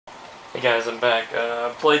Hey guys, I'm back.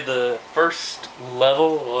 I played the first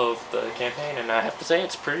level of the campaign, and I have to say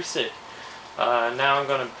it's pretty sick. Now I'm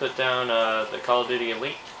going to put down the Call of Duty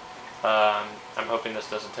Elite. I'm hoping this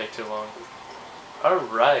doesn't take too long.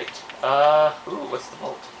 Alright. Ooh, what's the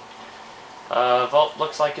vault? Vault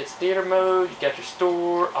looks like it's theater mode. You got your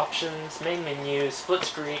store, options, main menu, split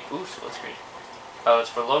screen. Ooh, split screen. Oh, it's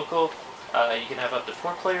for local. You can have up to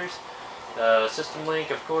 4 players. System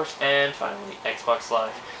link, of course, and finally, Xbox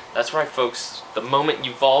Live. That's right, folks. The moment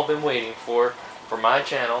you've all been waiting for my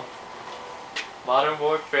channel, Modern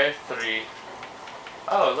Warfare 3.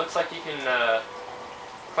 Oh, it looks like you can,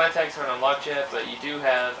 clan tags aren't unlocked yet, but you do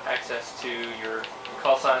have access to your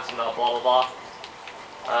call signs and blah blah blah.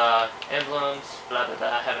 Emblems, blah blah blah.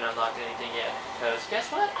 I haven't unlocked anything yet, because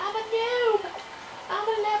guess what? I'm a noob! I'm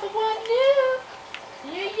a level 1 noob!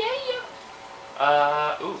 Yeah.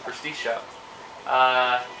 Ooh, Prestige Shop.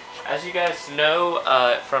 As you guys know,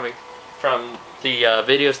 from the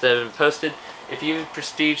videos that have been posted, if you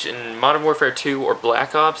prestige in Modern Warfare 2 or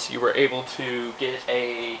Black Ops, you were able to get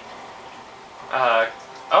a,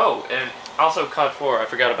 oh, and also COD 4, I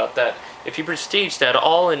forgot about that. If you prestiged at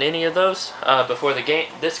all in any of those, before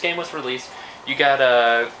this game was released, you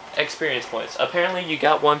got, experience points. Apparently you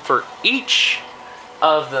got one for each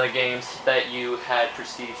of the games that you had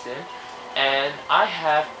prestiged in, and I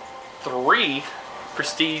have 3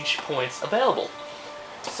 prestige points available.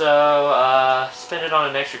 So, spend it on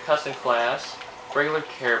an extra custom class, regular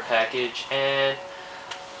care package, and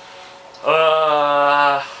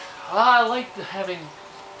I like having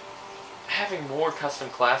more custom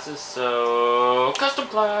classes, so custom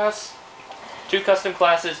class, 2 custom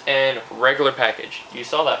classes, and regular package. You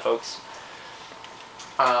saw that, folks.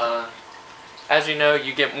 As you know,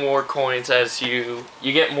 you get more coins as you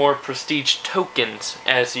get more prestige tokens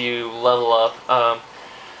as you level up.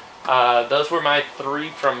 Those were my 3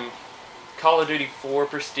 from Call of Duty 4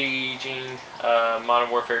 prestiging, Modern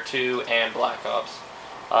Warfare 2, and Black Ops.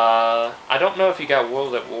 I don't know if you got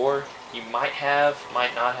World at War. You might have,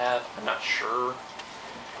 might not have. I'm not sure.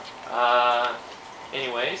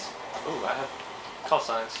 Anyways, ooh, I have call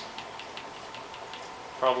signs.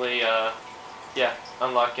 Probably, yeah,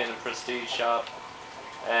 unlocking the Prestige Shop.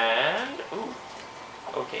 And, ooh,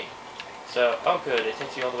 okay. So, oh good, it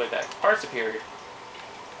takes you all the way back. Far superior.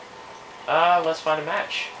 Let's find a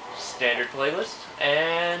match. Standard playlist,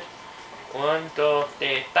 and 1, 2,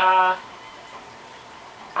 3, ta.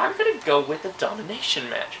 I'm gonna go with a Domination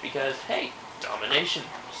match, because, hey, Domination,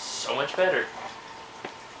 so much better.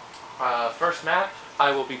 First map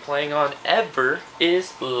I will be playing on ever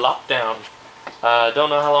is Lockdown. Don't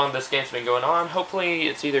know how long this game's been going on. Hopefully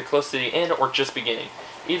it's either close to the end or just beginning.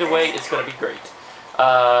 Either way, it's going to be great.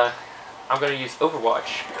 I'm going to use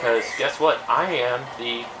Overwatch, because guess what? I am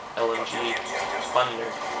the LMG funder.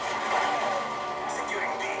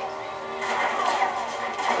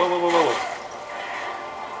 Whoa, whoa, whoa, whoa.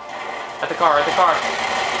 At the car, at the car.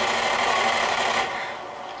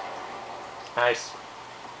 Nice.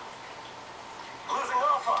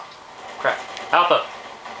 Crap. Alpha.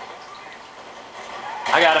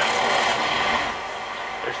 I got him.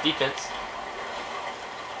 There's defense.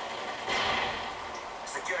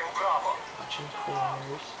 Securing Bravo. Watching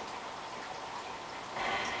corners.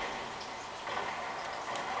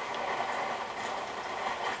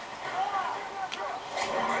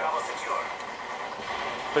 Bravo secure.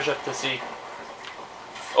 Push up to C.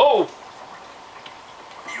 Oh!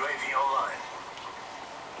 UAV online.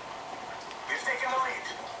 We've taken the lead.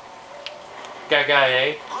 Got guy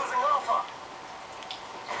A. Losing Alpha.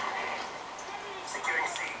 Securing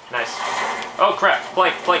C. Nice. Oh crap.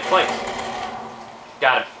 Flank, flank, flank.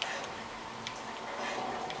 Got him.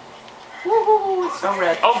 Woohoo! It's so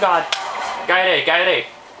red. Oh god. Guy at A, guy at A.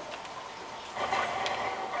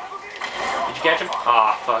 Did you catch him?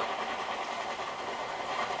 Ah, fuck.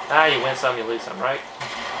 Ah, you win some, you lose some, right?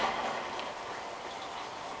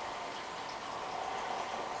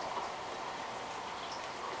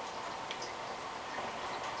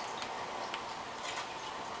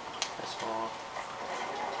 That's small.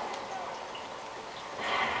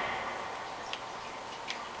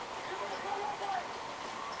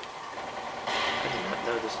 I do not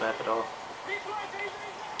know this map at all.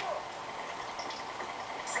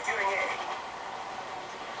 Securing A.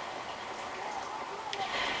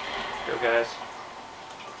 Go, guys.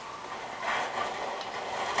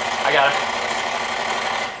 I got him.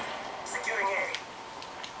 Securing A.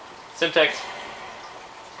 Simtex.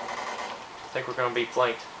 I think we're going to be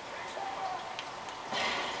flanked.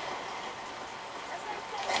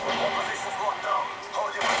 All positions locked down.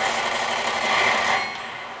 Hold your position.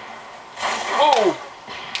 Oh!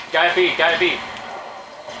 Guy B, guy B.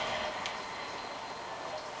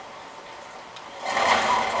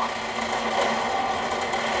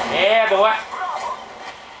 boy. Bravo.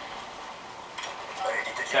 Ready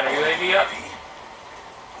to Got a jump. UAV up.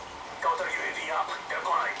 Counter UAV up. They're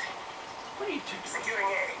blind. What are you two doing? Securing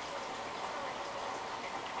A.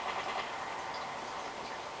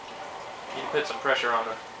 Need to put some pressure on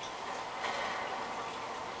them.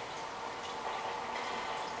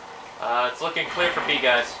 It's looking clear for B,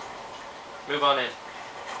 guys. Move on in.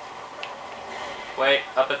 Wait,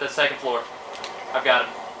 up at the second floor. I've got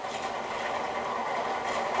him.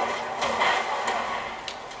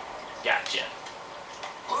 Gotcha.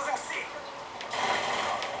 Losing C.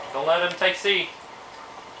 Don't let him take C.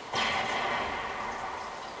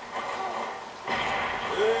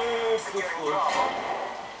 Securing Bravo.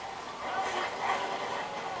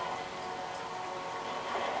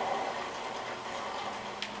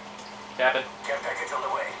 Cabin. Care package on the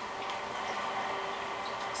way.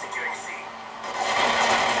 Securing C.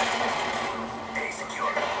 A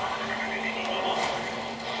secure.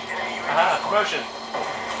 Enemy UAV Aha, spotted. promotion.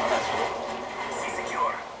 Oh, that's cool. C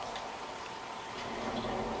secure.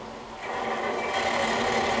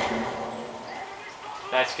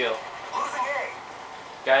 Nice kill. Losing A.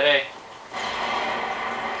 Guide A.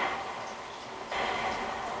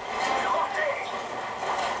 We locked A.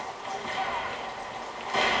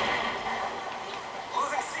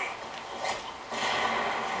 Losing C.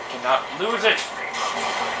 Cannot lose it.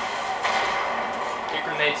 Get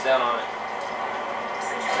grenades down on it.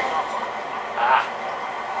 Securing Alpha. Ah.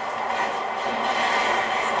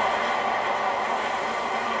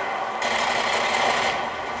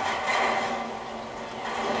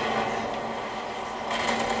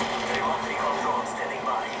 Remote recon drone standing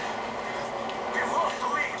by. We've lost the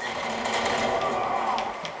lead.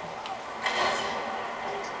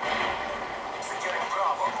 Securing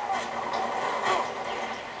Bravo.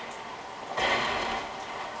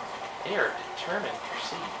 They are determined to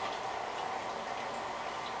proceed.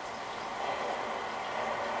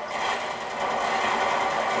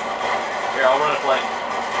 Here, I'll run a flank.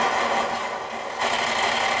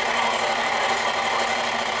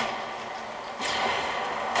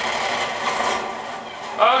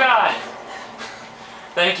 Oh god!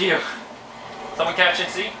 Thank you. Someone catching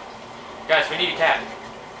C? Guys, we need a cap.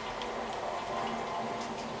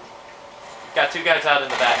 Got two guys out in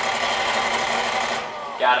the back.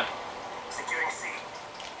 Got him. Securing C.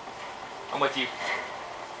 I'm with you.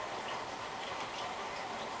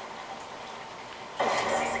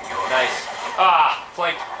 C secure. Nice. Ah,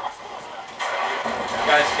 flank.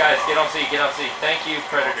 Guys, get on C, get on C. Thank you,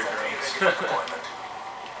 Predator drones. Deployment.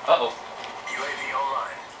 Uh-oh. UAV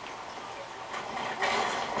online.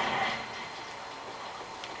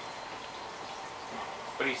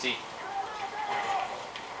 What do you see?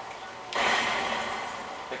 I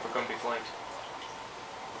think we're going to be flanked.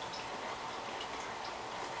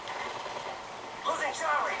 Losing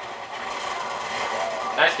Charlie.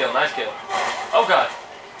 Nice kill, nice kill. Oh god.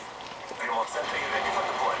 Remote center ready for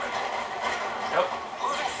deployment. Nope.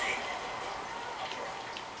 Losing C.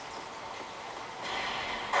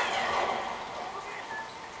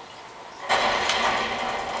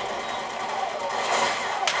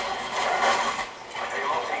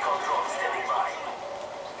 Remote recon drone standing by.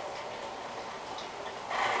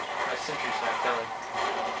 My sentry's not killing.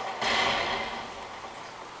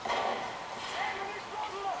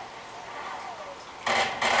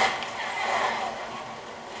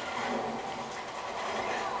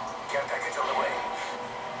 Care package on the way.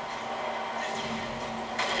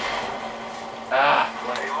 Ah,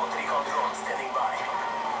 flank. Remote recon drone standing by.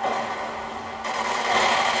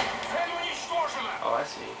 Oh, I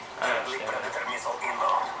see. I Friendly understand that. Predator missile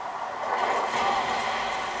inbound.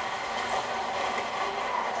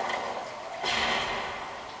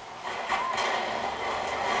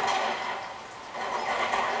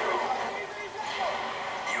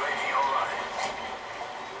 UAV online.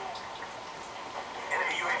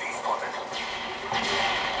 Enemy UAV spotted.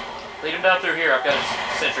 Lead him down through here. I've got a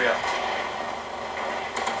sentry up.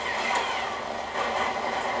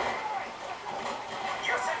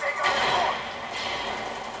 You're set, take on the board.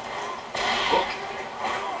 Book.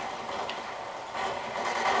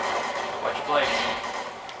 Watch your flanks.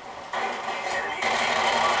 Enemy UAV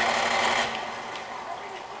online.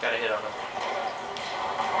 Got a hit on him.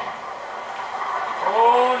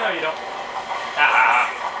 Oh, no you don't. Ah.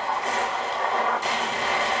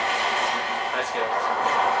 Nice kills.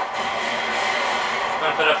 I'm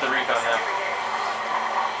gonna put up the recon now.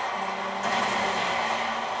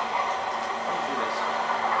 How do you do this?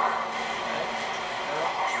 Okay. No.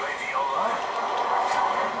 UAV online.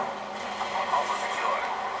 Alpha secure.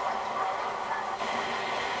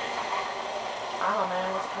 Oh man,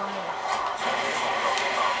 what's going on? Missile broken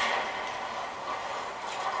down.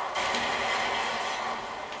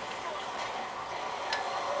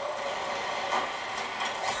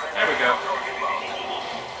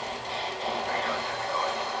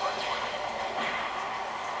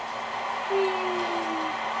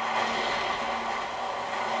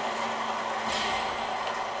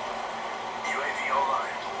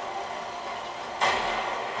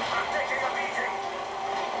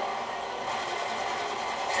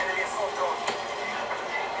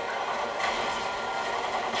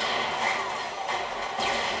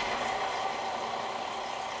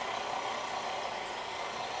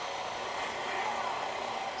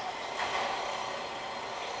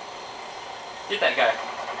 Get that guy.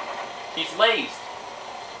 He's lazed.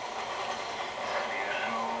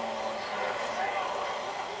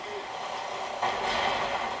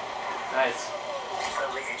 Nice.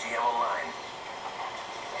 Friendly AGM online.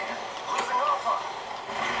 Losing Alpha.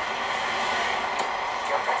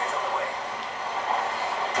 Care package on the way.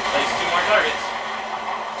 Place 2 more targets.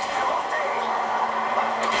 Still all day.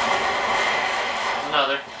 There's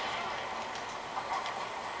another.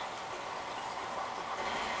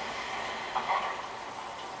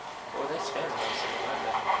 Oh, they spam those.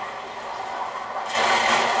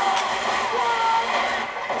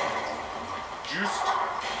 Juiced.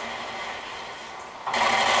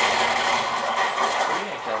 You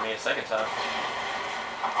didn't kill me a second time.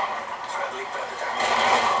 Friendly predator.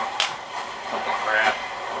 Fucking crap.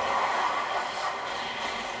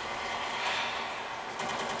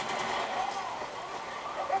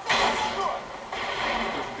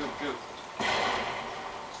 Go.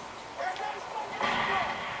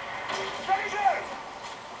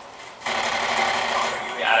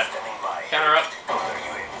 Got it. Standing by. Counter up.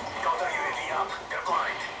 Counter UAV up. They're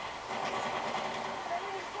blind.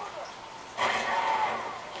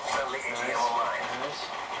 Friendly AGM online. Nice.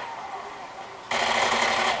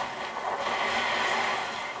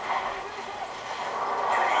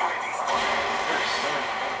 Enemy UAV spotted. There's so many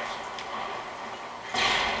things.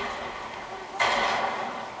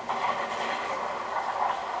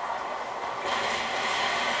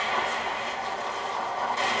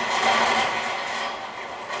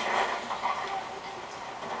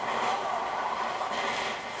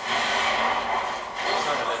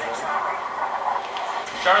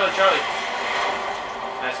 Charlie.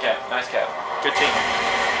 Nice cap. Good team.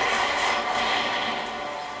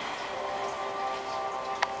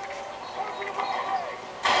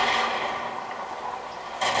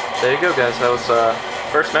 There you go, guys. That was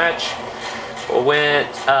first match.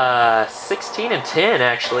 Went 16-10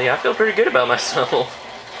 actually. I feel pretty good about myself.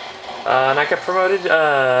 And I got promoted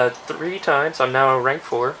 3 times. I'm now rank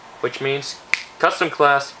 4, which means custom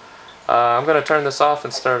class. I'm gonna turn this off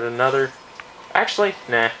and start another. Actually,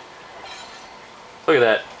 nah. Look at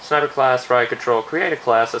that. Sniper class, riot control, create a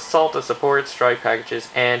class, assault to support, strike packages,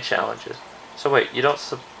 and challenges. So wait, you don't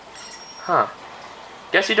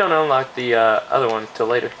Guess you don't unlock the other one till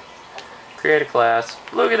later. Create a class.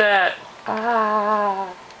 Look at that!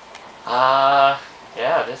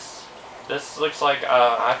 Yeah, this looks like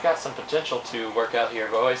I've got some potential to work out here,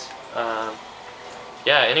 boys.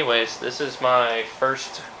 Yeah, anyways, this is my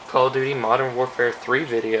first Call of Duty Modern Warfare 3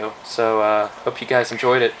 video, so hope you guys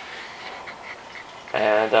enjoyed it.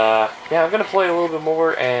 And yeah, I'm gonna play a little bit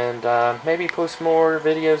more and maybe post more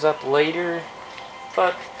videos up later,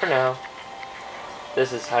 but for now,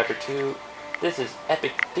 this is Hyper2, this is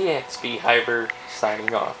Epic DXB Hyper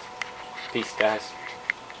signing off. Peace, guys.